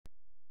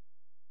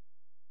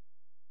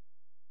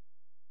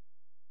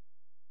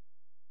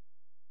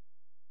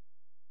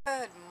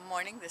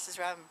morning. This is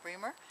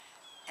Bremer,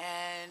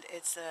 and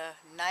it's a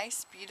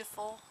nice,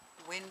 beautiful,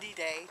 windy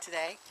day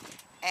today,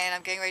 and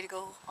I'm getting ready to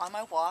go on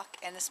my walk.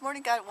 And this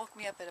morning God woke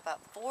me up at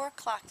about 4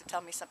 o'clock to tell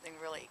me something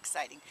really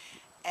exciting,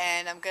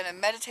 and I'm going to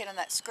meditate on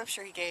that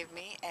scripture He gave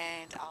me,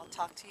 and I'll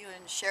talk to you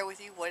and share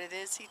with you what it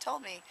is He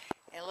told me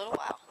in a little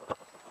while.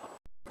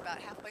 We're about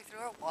halfway through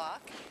our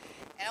walk,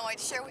 and I wanted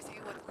to share with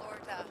you what the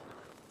Lord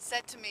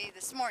said to me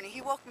this morning.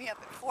 He woke me up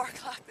at 4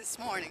 o'clock this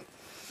morning,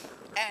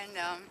 and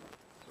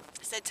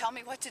said, tell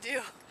me what to do.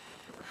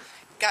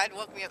 God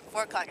woke me up at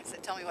 4 o'clock and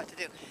said, tell me what to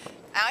do.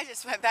 And I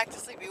just went back to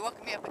sleep. He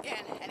woke me up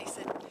again and He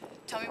said,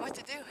 tell me what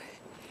to do.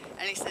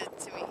 And He said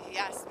to me, He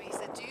asked me, He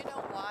said, do you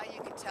know why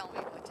you can tell me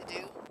what to do?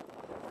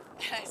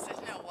 And I said,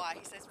 no, why?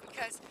 He says,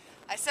 because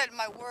I said in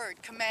my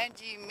word, command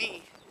ye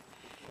me.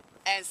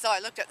 And so I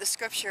looked up the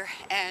scripture,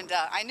 and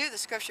I knew the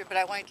scripture, but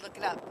I wanted to look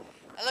it up.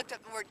 I looked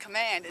up the word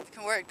command, and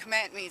the word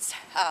command means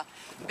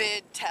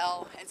bid,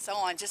 tell, and so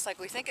on, just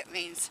like we think it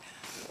means.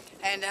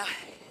 And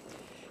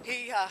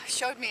He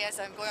showed me as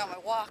I'm going on my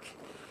walk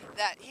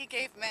that He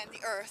gave man the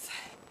earth,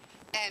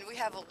 and we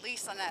have a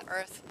lease on that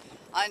earth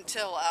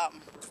until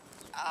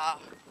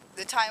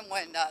the time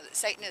when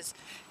Satan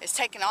is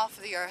taken off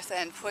of the earth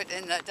and put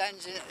in the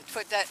dungeon,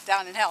 put that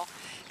down in hell.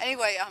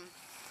 Anyway,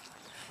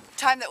 the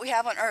time that we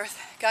have on earth,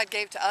 God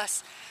gave to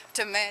us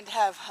to man to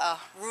have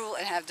rule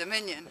and have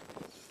dominion.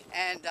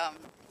 And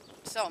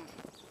so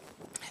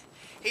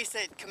He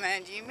said,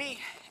 command ye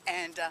me.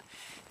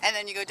 And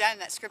then you go down in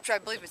that scripture, I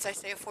believe it's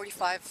Isaiah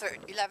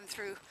 45, 11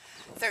 through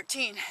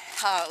 13.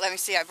 Let me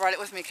see, I brought it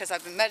with me because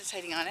I've been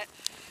meditating on it.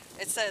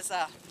 It says,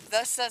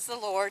 thus says the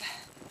Lord,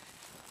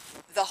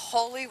 the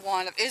Holy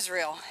One of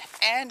Israel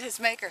and His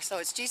Maker. So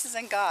it's Jesus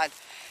and God.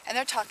 And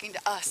they're talking to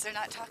us. They're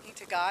not talking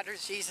to God or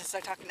Jesus. They're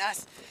talking to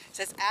us. It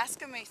says,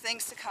 ask of me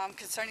things to come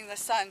concerning my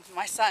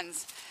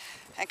sons,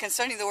 and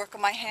concerning the work of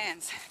my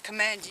hands.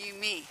 Command ye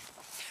me.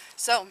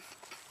 So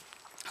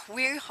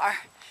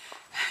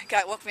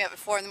God woke me up at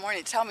 4 in the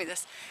morning to tell me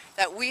this,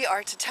 that we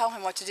are to tell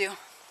Him what to do.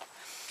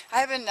 I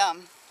have been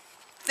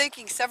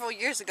thinking several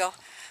years ago,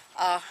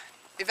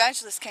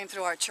 evangelist came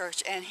through our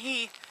church, and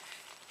he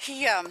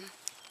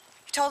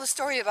told a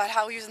story about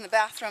how he was in the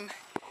bathroom,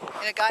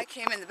 and a guy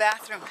came in the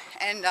bathroom,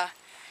 and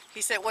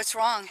he said, what's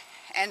wrong?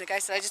 And the guy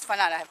said, I just found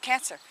out I have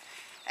cancer.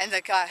 And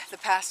the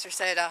pastor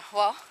said,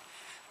 well,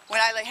 when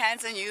I lay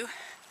hands on you,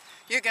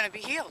 you're going to be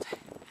healed.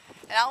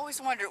 And I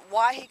always wondered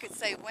why he could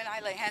say, when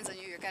I lay hands on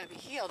you, you're going to be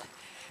healed.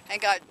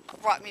 And God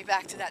brought me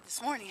back to that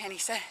this morning. And He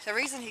said, the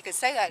reason He could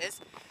say that is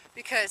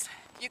because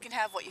you can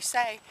have what you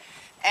say,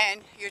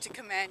 and you're to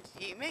command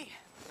ye me.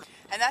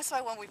 And that's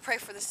why when we pray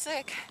for the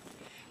sick,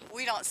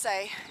 we don't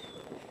say,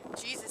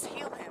 Jesus,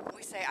 heal him.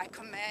 We say, I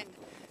command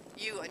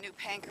you a new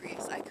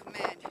pancreas. I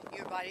command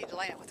your body to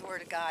line up with the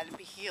Word of God and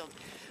be healed.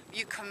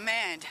 You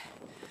command.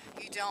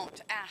 You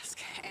don't ask.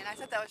 And I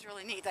thought that was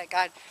really neat that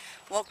God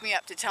woke me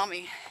up to tell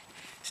me,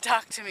 to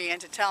talk to me,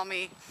 and to tell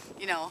me,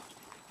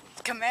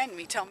 command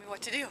me, tell me what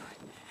to do.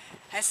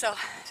 And so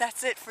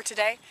that's it for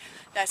today.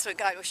 That's what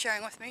God was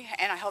sharing with me,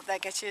 and I hope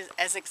that gets you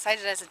as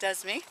excited as it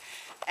does me.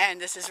 And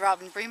this is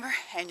Bremer,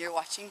 and you're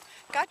watching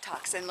God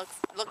Talks, and look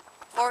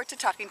forward to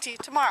talking to you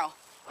tomorrow.